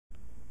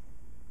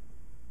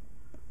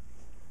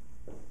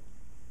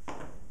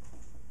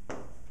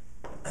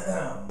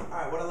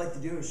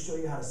do is show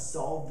you how to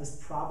solve this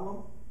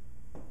problem.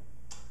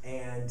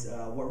 And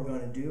what we're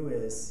going to do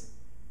is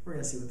we're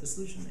going to see what the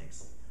solution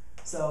makes.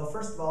 So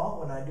first of all,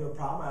 when I do a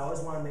problem, I always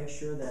want to make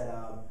sure that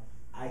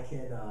I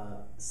can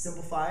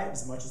simplify it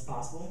as much as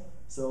possible.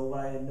 So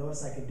what I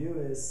notice I can do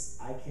is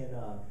I can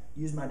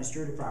use my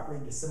distributive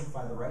property to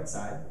simplify the right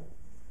side.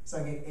 So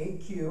I get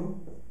 8q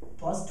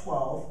plus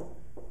 12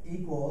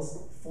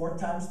 equals 4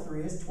 times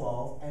 3 is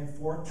 12, and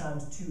 4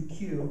 times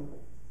 2q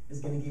is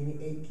going to give me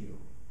 8q.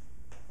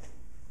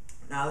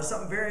 Now there's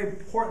something very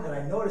important that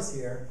I notice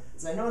here,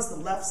 is I notice the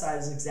left side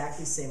is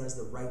exactly the same as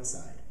the right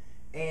side.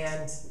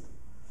 And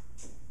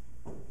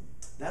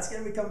that's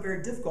going to become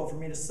very difficult for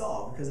me to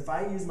solve, because if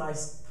I use my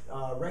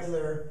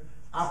regular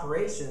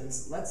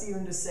operations, let's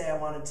even just say I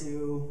wanted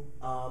to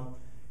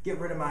get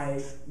rid of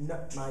my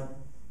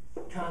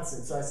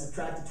constant, so I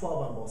subtracted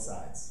 12 on both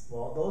sides.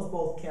 Well, those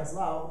both cancel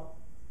out.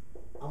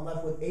 I'm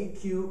left with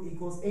 8q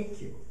equals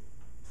 8q.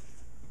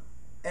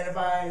 And if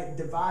I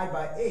divide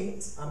by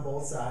 8 on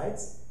both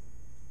sides,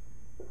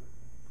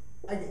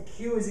 I get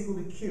q is equal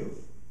to q.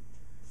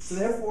 So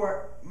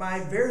therefore,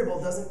 my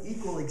variable doesn't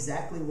equal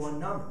exactly one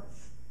number.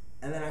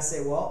 And then I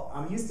say, well,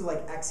 I'm used to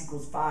like x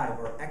equals 5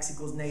 or x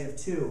equals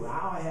 -2.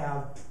 Now I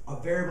have a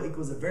variable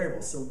equals a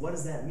variable. So what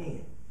does that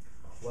mean?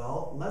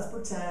 Well, let's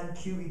pretend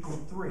q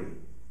equaled 3.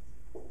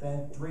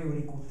 Then 3 would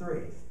equal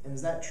 3. And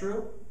is that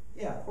true?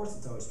 Yeah, of course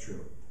it's always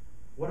true.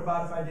 What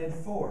about if I did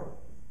 4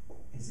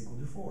 is equal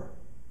to 4?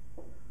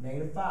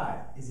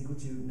 -5 is equal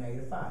to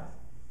 -5.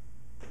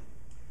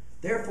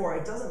 Therefore,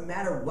 it doesn't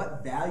matter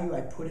what value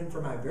I put in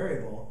for my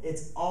variable,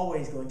 it's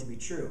always going to be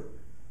true.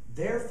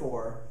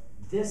 Therefore,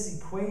 this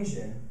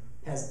equation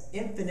has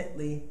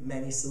infinitely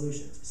many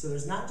solutions. So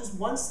there's not just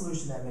one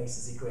solution that makes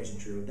this equation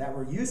true that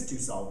we're used to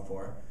solving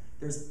for.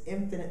 There's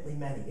infinitely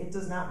many. It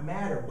does not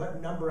matter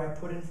what number I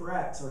put in for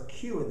x or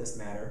q in this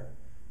matter,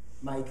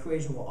 my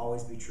equation will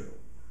always be true.